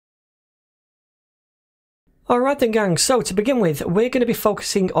Alright then gang, so to begin with, we're going to be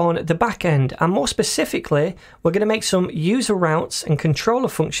focusing on the back end, and more specifically, we're going to make some user routes and controller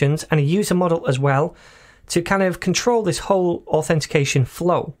functions and a user model as well to kind of control this whole authentication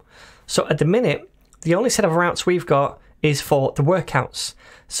flow. So at the minute, the only set of routes we've got is for the workouts.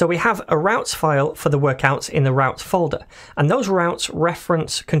 So we have a routes file for the workouts in the routes folder, and those routes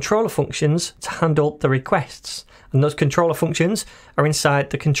reference controller functions to handle the requests, and those controller functions are inside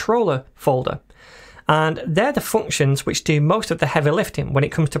the controller folder. And they're the functions which do most of the heavy lifting when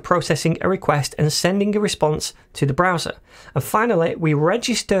it comes to processing a request and sending a response to the browser. And finally, we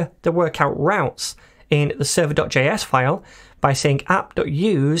register the workout routes in the server.js file by saying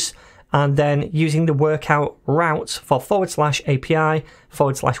app.use and then using the workout routes for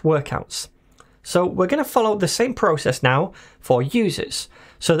 /API/workouts. So we're going to follow the same process now for users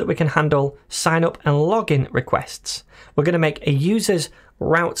so that we can handle sign up and login requests. We're going to make a user's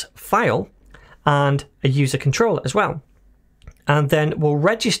route file and a user controller as well. And then we'll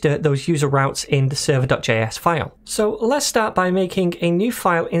register those user routes in the server.js file. So let's start by making a new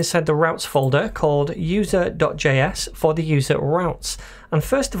file inside the routes folder called user.js for the user routes. And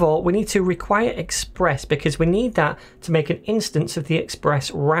first of all, we need to require express because we need that to make an instance of the express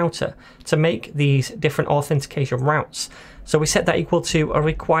router to make these different authentication routes. So we set that equal to a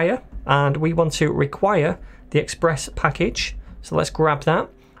require, and we want to require the express package. So let's grab that.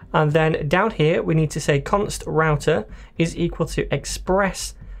 And then down here, we need to say const router is equal to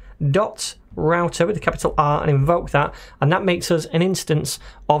express dot router with a capital R and invoke that. And that makes us an instance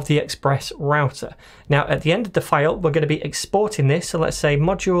of the express router. Now, at the end of the file, we're going to be exporting this. So let's say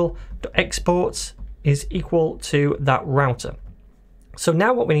module.exports is equal to that router. So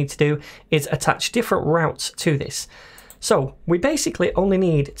now what we need to do is attach different routes to this. So we basically only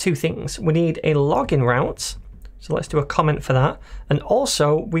need two things. We need a login route. So let's do a comment for that. And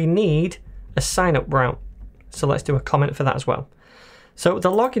also we need a sign up route. So let's do a comment for that as well. So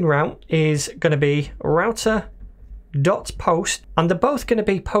the login route is going to be router.post, and they're both going to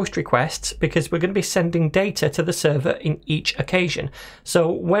be post requests because we're going to be sending data to the server in each occasion.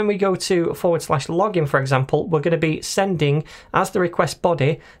 So when we go to /login, for example, we're going to be sending as the request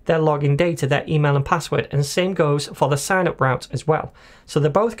body their login data, their email and password, and same goes for the sign up route as well. So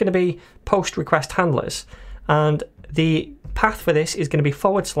they're both going to be post request handlers. And the path for this is going to be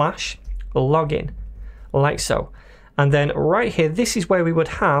 /login, like so. And then right here, this is where we would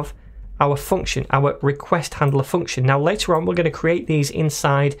have our function, our request handler function. Now later on, we're going to create these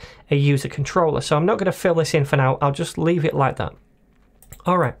inside a user controller. So I'm not going to fill this in for now. I'll just leave it like that.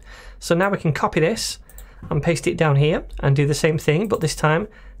 All right. So now we can copy this and paste it down here and do the same thing, but this time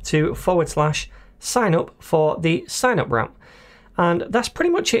to /sign up for the sign up route. And that's pretty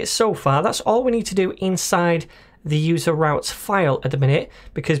much it so far. That's all we need to do inside the user routes file at the minute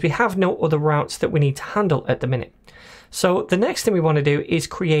because we have no other routes that we need to handle at the minute. So the next thing we want to do is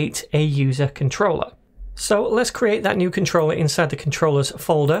create a user controller. So let's create that new controller inside the controllers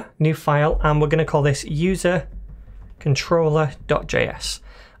folder, new file, and we're going to call this user controller.js.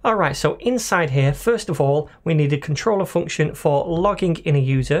 All right, so inside here, first of all, we need a controller function for logging in a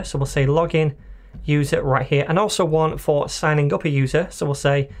user. So we'll say login user right here, and also one for signing up a user. So we'll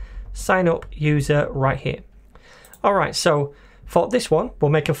say sign up user right here. All right, so for this one,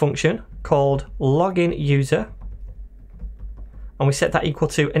 we'll make a function called login user, and we set that equal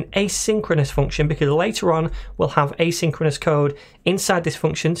to an asynchronous function because later on we'll have asynchronous code inside this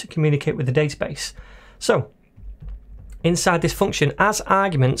function to communicate with the database. So inside this function, as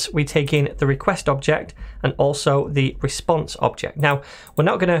arguments, we take in the request object and also the response object. Now, we're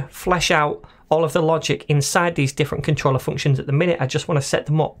not going to flesh out all of the logic inside these different controller functions at the minute. I just want to set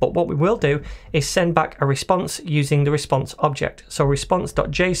them up. But what we will do is send back a response using the response object. So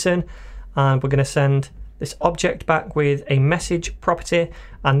response.json, and we're going to send this object back with a message property,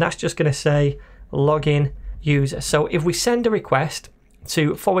 and that's just going to say login user. So if we send a request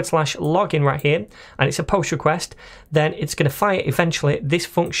to /login right here, and it's a post request, then it's going to fire eventually this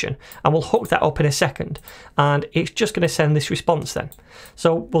function, and we'll hook that up in a second, and it's just going to send this response then.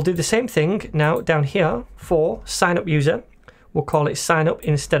 So we'll do the same thing now down here for sign up user. We'll call it sign up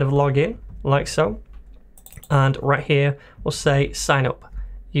instead of login, like so, and right here we'll say sign up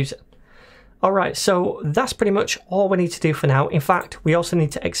user. All right, so that's pretty much all we need to do for now. In fact, we also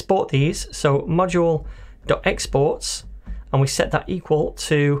need to export these. So module.exports, and we set that equal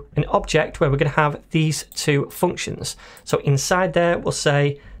to an object where we're going to have these two functions. So inside there, we'll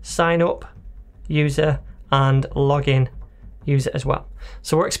say sign up user and login user as well.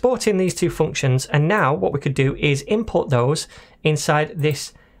 So we're exporting these two functions, and now what we could do is import those inside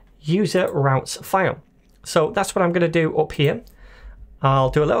this user routes file. So that's what I'm going to do up here. I'll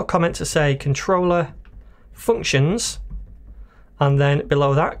do a little comment to say controller functions, and then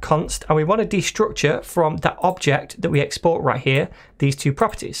below that const, and we want to destructure from that object that we export right here, these two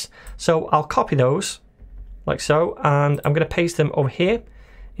properties. So I'll copy those like so, and I'm going to paste them over here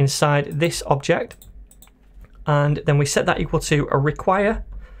inside this object, and then we set that equal to a require,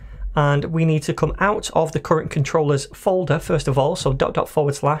 and we need to come out of the current controllers folder first of all, so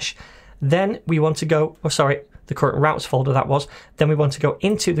 // then we want to go, oh sorry, the current routes folder that was, then we want to go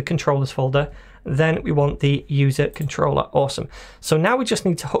into the controllers folder, then we want the user controller. Awesome. So now we just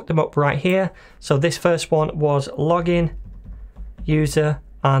need to hook them up right here. So this first one was login user,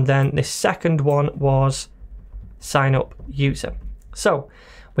 and then this second one was sign up user. So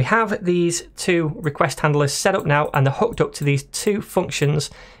we have these two request handlers set up now, and they're hooked up to these two functions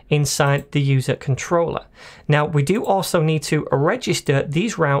inside the user controller. Now we do also need to register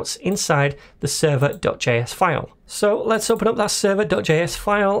these routes inside the server.js file. So let's open up that server.js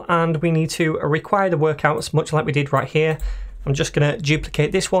file, and we need to require the workouts much like we did right here. I'm just going to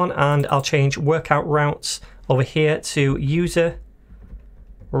duplicate this one, and I'll change workout routes over here to user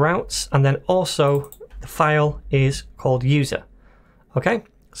routes, and then also the file is called user. Okay,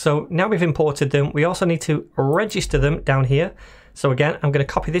 so now we've imported them, we also need to register them down here. So again, I'm going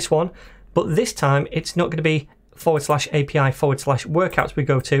to copy this one, but this time it's not going to be /API/workouts we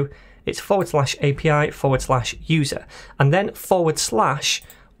go to, it's /API/user, and then /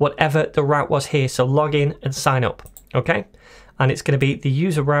 whatever the route was here, so login and sign up, okay? And it's going to be the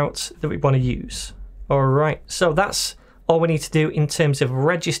user routes that we want to use. All right, so that's all we need to do in terms of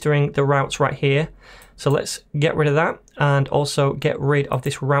registering the routes right here. So let's get rid of that and also get rid of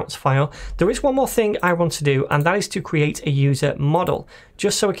this routes file. There is one more thing I want to do, and that is to create a user model,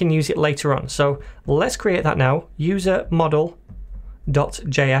 just so we can use it later on. So let's create that now, user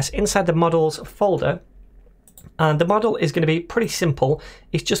model.js inside the models folder. And the model is going to be pretty simple.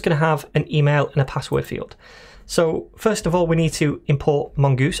 It's just going to have an email and a password field. So first of all, we need to import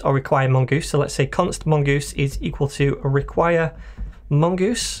mongoose or require mongoose. So let's say const mongoose is equal to require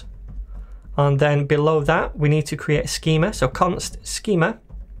mongoose. And then below that, we need to create a schema. So const schema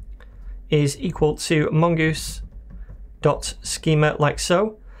is equal to mongoose.schema like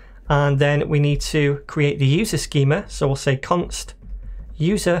so. And then we need to create the user schema. So we'll say const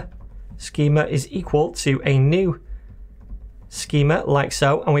user schema is equal to a new schema like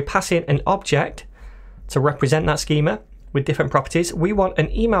so. And we pass in an object to represent that schema with different properties. We want an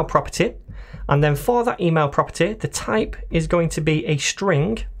email property. And then for that email property, the type is going to be a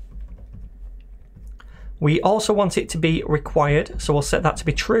string. We also want it to be required, so we'll set that to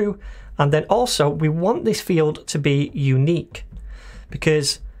be true. And then also we want this field to be unique,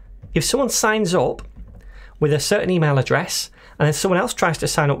 because if someone signs up with a certain email address and then someone else tries to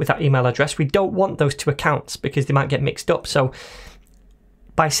sign up with that email address, we don't want those two accounts because they might get mixed up. So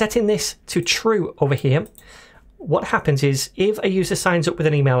by setting this to true over here, what happens is if a user signs up with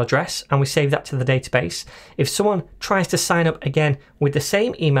an email address and we save that to the database, if someone tries to sign up again with the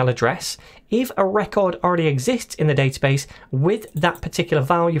same email address, if a record already exists in the database with that particular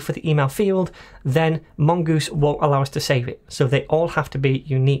value for the email field, then Mongoose won't allow us to save it. So they all have to be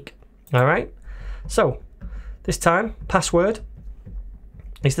unique. All right. So this time, password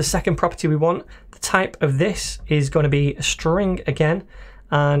is the second property we want. The type of this is going to be a string again.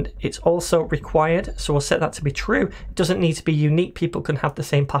 And it's also required, so we'll set that to be true. It doesn't need to be unique. People can have the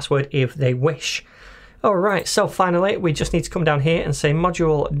same password if they wish. All right, so finally, we just need to come down here and say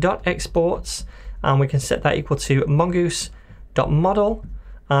module.exports, and we can set that equal to mongoose.model,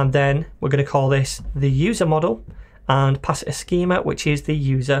 and then we're going to call this the user model and pass it a schema, which is the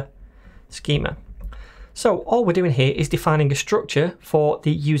user schema. So all we're doing here is defining a structure for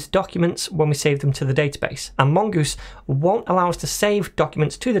the user documents when we save them to the database. And Mongoose won't allow us to save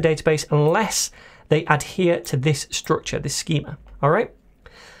documents to the database unless they adhere to this structure, this schema. All right.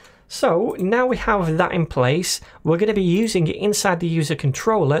 So now we have that in place, we're going to be using it inside the user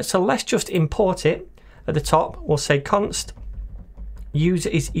controller. So let's just import it at the top. We'll say const user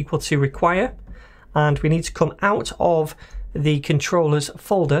is equal to require, and we need to come out of the controllers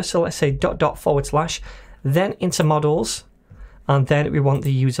folder. So let's say .. then into models, and then we want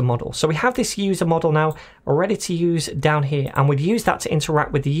the user model. So we have this user model now ready to use down here, and we'd use that to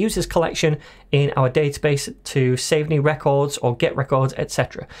interact with the users collection in our database to save new records or get records,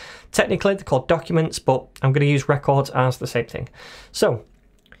 etc. Technically they're called documents, but I'm going to use records as the same thing. So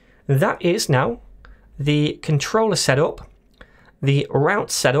that is now the controller setup, the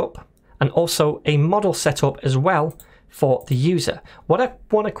route setup, and also a model setup as well for the user. What I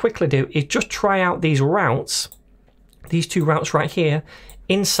want to quickly do is just try out these routes, these two routes right here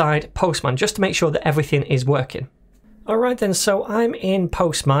inside Postman, just to make sure that everything is working. Alright then, so I'm in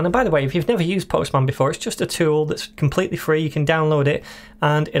Postman, and by the way, if you've never used Postman before, it's just a tool that's completely free. You can download it,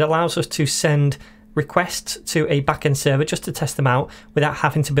 and it allows us to send requests to a backend server just to test them out without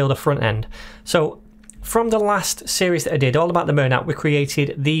having to build a front end. So from the last series that I did all about the MERN app, we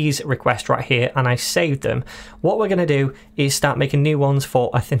created these requests right here and I saved them. What we're going to do is start making new ones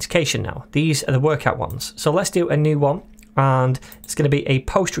for authentication now. These are the workout ones. So let's do a new one, and it's going to be a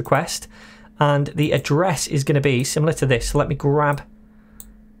post request, and the address is going to be similar to this. So let me grab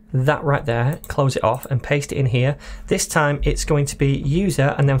that right there, close it off and paste it in here. This time it's going to be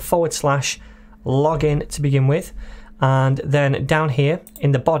user and then / login to begin with. And then down here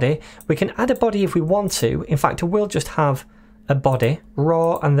in the body, we can add a body if we want to. In fact, we'll just have a body,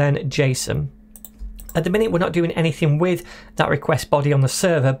 raw and then JSON. At the minute, we're not doing anything with that request body on the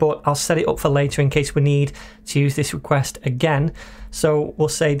server, but I'll set it up for later in case we need to use this request again. So we'll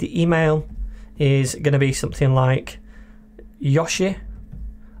say the email is going to be something like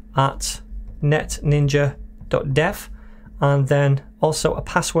yoshi@netninja.dev, and then also a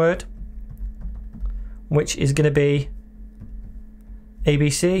password, which is going to be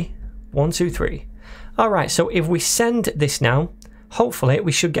ABC123. Alright, so if we send this now, hopefully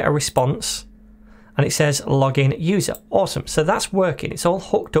we should get a response, and it says login user. Awesome, so that's working. It's all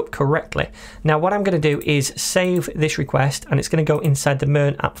hooked up correctly. Now what I'm going to do is save this request, and it's going to go inside the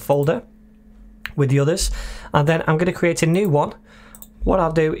MERN app folder with the others, and then I'm going to create a new one. What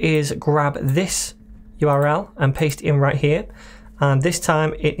I'll do is grab this URL and paste it in right here, and this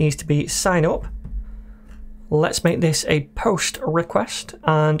time it needs to be sign up. Let's make this a post request,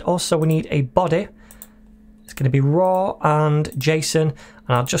 and also we need a body. It's going to be raw and JSON, and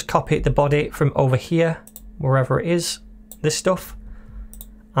I'll just copy the body from over here, wherever it is, this stuff,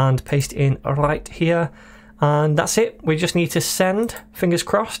 and paste it in right here. And that's it. We just need to send, fingers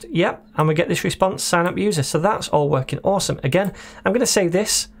crossed, yep, and we get this response, sign up user. So that's all working awesome. Again, I'm going to save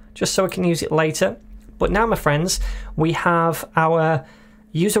this just so I can use it later. But now, my friends, we have our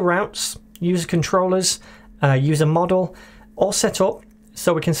user routes, user controllers, user model all set up,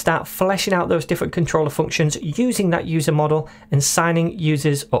 so we can start fleshing out those different controller functions using that user model and signing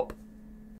users up.